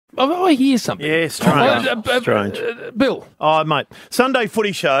I hear something. Yeah, strange. Strange. Bill. Oh, mate. Sunday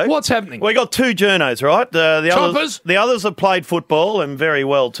footy show. What's happening? We got two journos, right? Chompers. The others have played football and very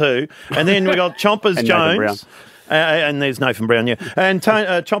well too. And then we got Chompers And Jones. And there's Nathan Brown, yeah. And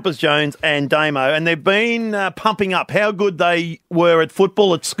Chompers Jones and Damo. And they've been pumping up how good they were at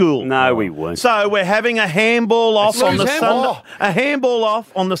football at school. No, we weren't. So we're having a handball off on the Sunday. A handball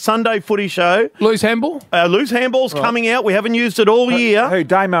off on the Sunday footy show. Loose handball? Loose handball's coming out. We haven't used it all year. Who,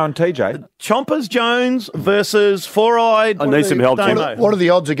 Damo and TJ? Chompers Jones versus Four-Eyed. I need some help, Jim. What are the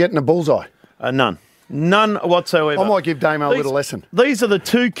odds of getting a bullseye? None. None whatsoever. I might give Damo a little lesson. These are the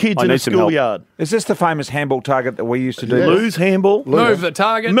two kids in a schoolyard. Is this the famous handball target that we used to do? Yeah. Lose handball. Move the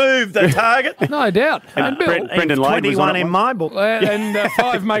target. Move the target. No doubt. And Bill. Brendan Lane was 21 in my book. And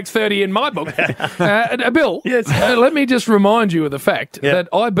 5 makes 30 in my book. Bill, Yes. let me just remind you of the fact that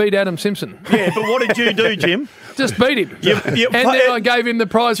I beat Adam Simpson. Yeah, but what did you do, Jim? Just beat him. And then I gave him the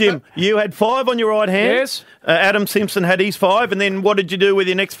prize. Jim, you had 5 on your right hand. Yes. Adam Simpson had his 5, and then what did you do with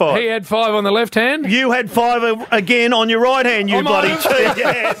your next 5? He had 5 on the left hand. You had 5 again on your right hand, you bloody cheat.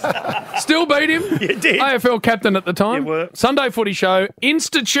 Yes. Still beat him. You did. AFL captain at the time. You were. Sunday footy show,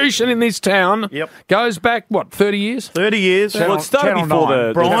 institution in this town. Yep. Goes back, 30 years? 30 years. Well, it started Channel before 9.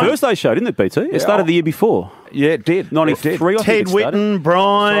 the Brian? Thursday show, didn't it, BT? It started the year before. Yeah, it did. 93, I think Ted it started. Whitten, I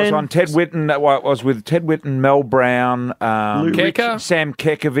Brian. was on Ted Whitten. I was with Ted Whitten, Mel Brown, Kecker. Sam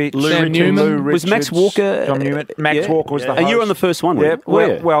Kekovich, Sam Newman. Lou Was Max Richards, Walker- John Newman. Max Yeah. Walker was the host. And you were on the first one, Yeah,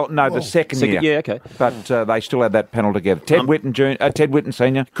 weren't you? no, the second year. Yeah, okay. But they still had that panel together. Ted Whitten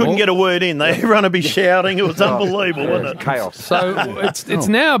Senior. Couldn't get a word in. They run to be shouting. It was unbelievable, wasn't it? Chaos. So it's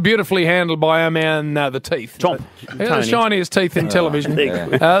now beautifully handled by our man, the Teeth. Chomp. The shiniest teeth in television.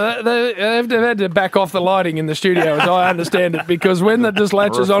 Yeah. They've had to back off the lighting in the studio, as I understand it, because when that just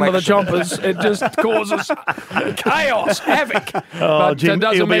latches onto the chompers, it just causes chaos, havoc. But Jim,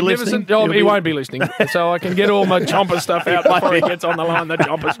 does he'll a be magnificent listening. job. He won't be listening, so I can get all my chomper stuff out before he gets on the line. The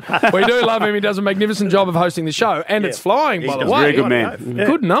chompers. We do love him. He does a magnificent job of hosting the show, and it's flying, by the way. Very good man.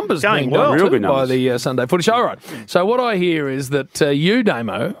 Good numbers Going being well. done Real too good by numbers. the Sunday Footy Show. All right. So what I hear is that you,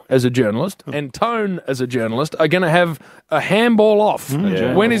 Damo, as a journalist, and Tone as a journalist, are going to have a handball off.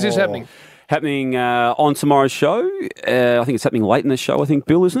 When is this happening? Happening on tomorrow's show. I think it's happening late in the show, I think,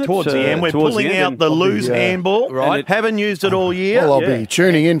 Bill, isn't it? Towards the end. We're Towards the pulling end, out the loose handball. Right. Haven't used it all year. Well, I'll be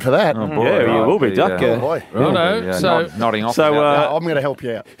tuning in for that. Yeah, you will be, Duck. Oh, boy. Righto. So nodding off. So, I'm going to help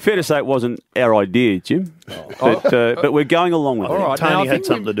you out. fair to say it wasn't our idea, Jim, but we're going along with all it. right. Tony now, I had think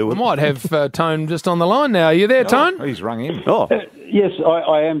something to do with we might have Tone just on the line now. Are you there, Tone? He's rung in. Oh, Yes,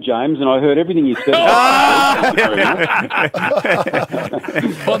 I am, James, and I heard everything you said. I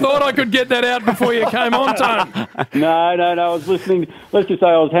thought I could get that out before you came on, Tone. No, I was listening. Let's just say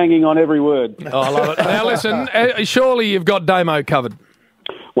I was hanging on every word. Oh, I love it. Now, listen, surely you've got Damo covered.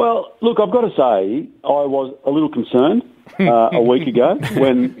 Well, look, I've got to say I was a little concerned a week ago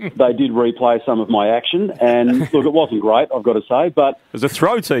when they did replay some of my action, and look, it wasn't great, I've got to say, but... there's a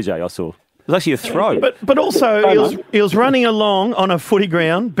throw, TJ, I saw. It was actually a throw. But also, he was running along on a footy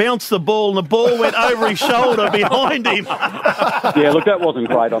ground, bounced the ball, and the ball went over his shoulder behind him. Yeah, look, that wasn't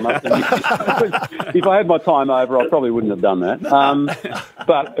great on that thing. If I had my time over, I probably wouldn't have done that.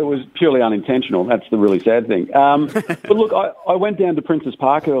 But it was purely unintentional. That's the really sad thing. But look, I went down to Princes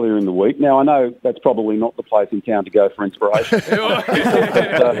Park earlier in the week. Now, I know that's probably not the place in town to go for inspiration.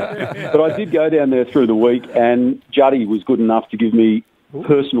 But I did go down there through the week, and Juddy was good enough to give me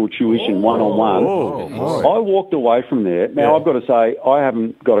personal tuition one-on-one. I walked away from there. Now, I've got to say, I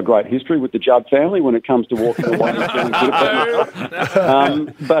haven't got a great history with the Judd family when it comes to walking away and feeling good about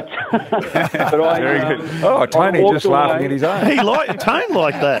myself. But I... Tony I just walked laughing away. at his own. He liked Tone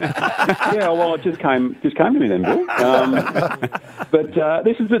like that. Yeah, well, it just came to me then, Bill. But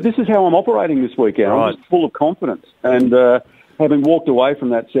this is how I'm operating this weekend. I'm just full of confidence. And having walked away from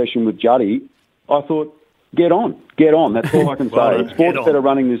that session with Juddy, I thought, get on. That's all I can say. Sportsbet are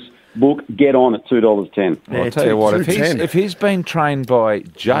running this book. Get on at $2.10. I'll tell you what, if he's been trained by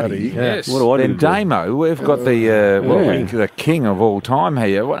Juddy, Yes. What do I then do? Damo, we've got the king of all time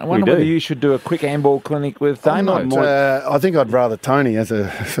here. I wonder whether you should do a quick handball clinic with Damo. I think I'd rather Tony as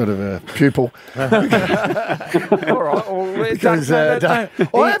a sort of a pupil. All right. Well, Because I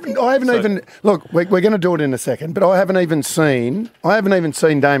haven't even look. We're going to do it in a second, but I haven't even seen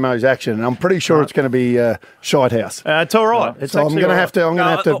Damo's action, and I'm pretty sure it's going to be shite house. It's all right. It's So I'm actually going to all right.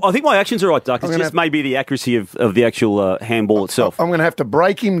 have to. I think my actions are right, Duck. It's gonna just have- maybe the accuracy of the actual handball itself. I'm going to have to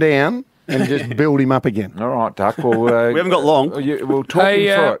break him down and just build him up again. All right, Duck. Well, we haven't got long. We'll talk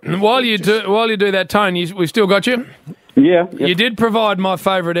him through it. While you do that, Tone, we've still got you. Yeah. You did provide my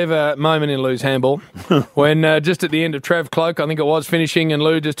favourite ever moment in Lou's handball when just at the end of Trav Cloak, I think it was, finishing, and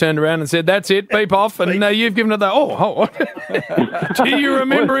Lou just turned around and said, "That's it, beep off," and you've given it the, Do you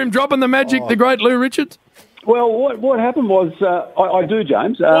remember him dropping the magic, the great Lou Richards? Well, what happened was, I do,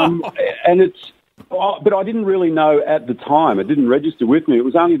 James, and it's, but I didn't really know at the time. It didn't register with me. It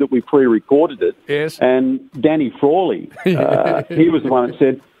was only that we pre-recorded it. Yes. And Danny Frawley, he was the one that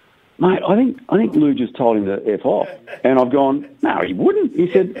said, "Mate, I think Lou just told him to F off." And I've gone, "No, he wouldn't."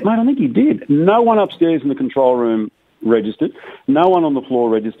 He said, "Mate, I think he did." No one upstairs in the control room registered. No one on the floor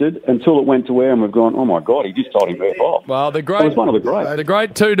registered until it went to air, and we've gone, "Oh my God, he just told him to F off." Well, it was one of the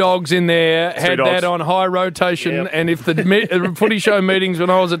great two dogs in there had that on high rotation, and if the footy show meetings when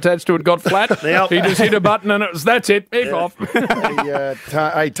I was attached to it got flat, he just hit a button and that's it, F off.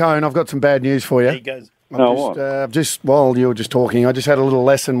 Hey, Tone, I've got some bad news for you. He goes. Just while you were just talking, I just had a little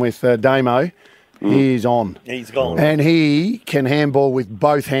lesson with Damo. He's on. He's gone. And he can handball with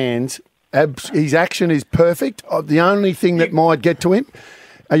both hands. His action is perfect. The only thing that might get to him,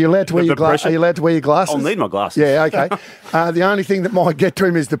 are you allowed to wear your glasses? Are you allowed to wear your glasses? I'll need my glasses. Yeah, okay. The only thing that might get to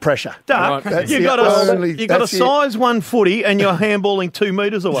him is the pressure. Duck, you got a size 1 footy and you're handballing 2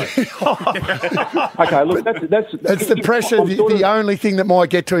 metres away. Okay, look, that's the pressure. The only thing that might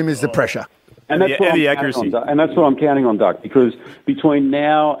get to him is the pressure. And that's the accuracy. And that's what I'm counting on, Duck, because between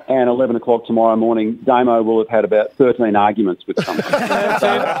now and 11 o'clock tomorrow morning, Damo will have had about 13 arguments with someone.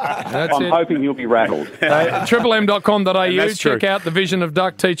 I'm hoping he'll be rattled. triplem.com.au. Check out the vision of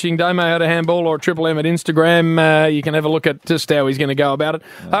Duck teaching Damo how to handball, or Triple M at Instagram. You can have a look at just how he's going to go about it.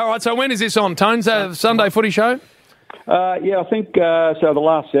 All right, so when is this on, Tones? Sunday footy show? I think so. The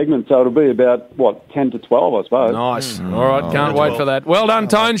last segment, so it'll be about 10 to 12, I suppose. Nice. All right, can't wait for that. Well done,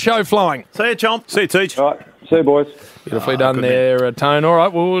 Tone. Show flying. See you, Chomp. See you, Teach. All right, see you, boys. Beautifully done there, Tone. All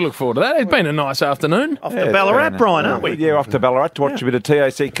right, well, we'll look forward to that. It's been a nice afternoon. Off to Ballarat, Brian, aren't we? Yeah, off to Ballarat to watch a bit of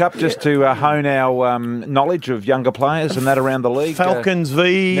TAC Cup, just to hone our knowledge of younger players and that around the league. Falcons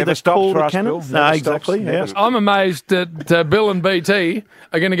v. Never the stops for us, Cannons. Bill. No, exactly. Yeah. I'm amazed that Bill and BT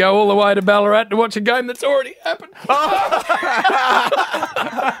are going to go all the way to Ballarat to watch a game that's already happened. That's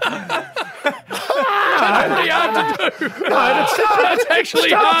really hard to do. That's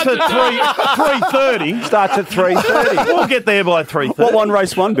actually hard to do. 3:30. Starts at 3:30. We'll get there by 3:30. What one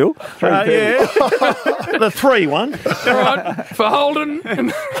race one, Bill? Yeah. The 3-1. All right, for Holden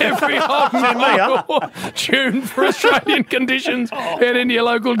and every Holden local, tune for Australian conditions. Head into your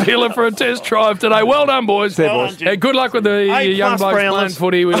local dealer for a test drive today. Well done, boys. Good luck with the young blokes playing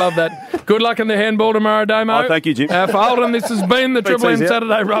footy. We love that. Good luck in the handball tomorrow, Damo. Thank you, Jim. For Holden, this has been the Triple M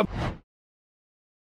Saturday Rub.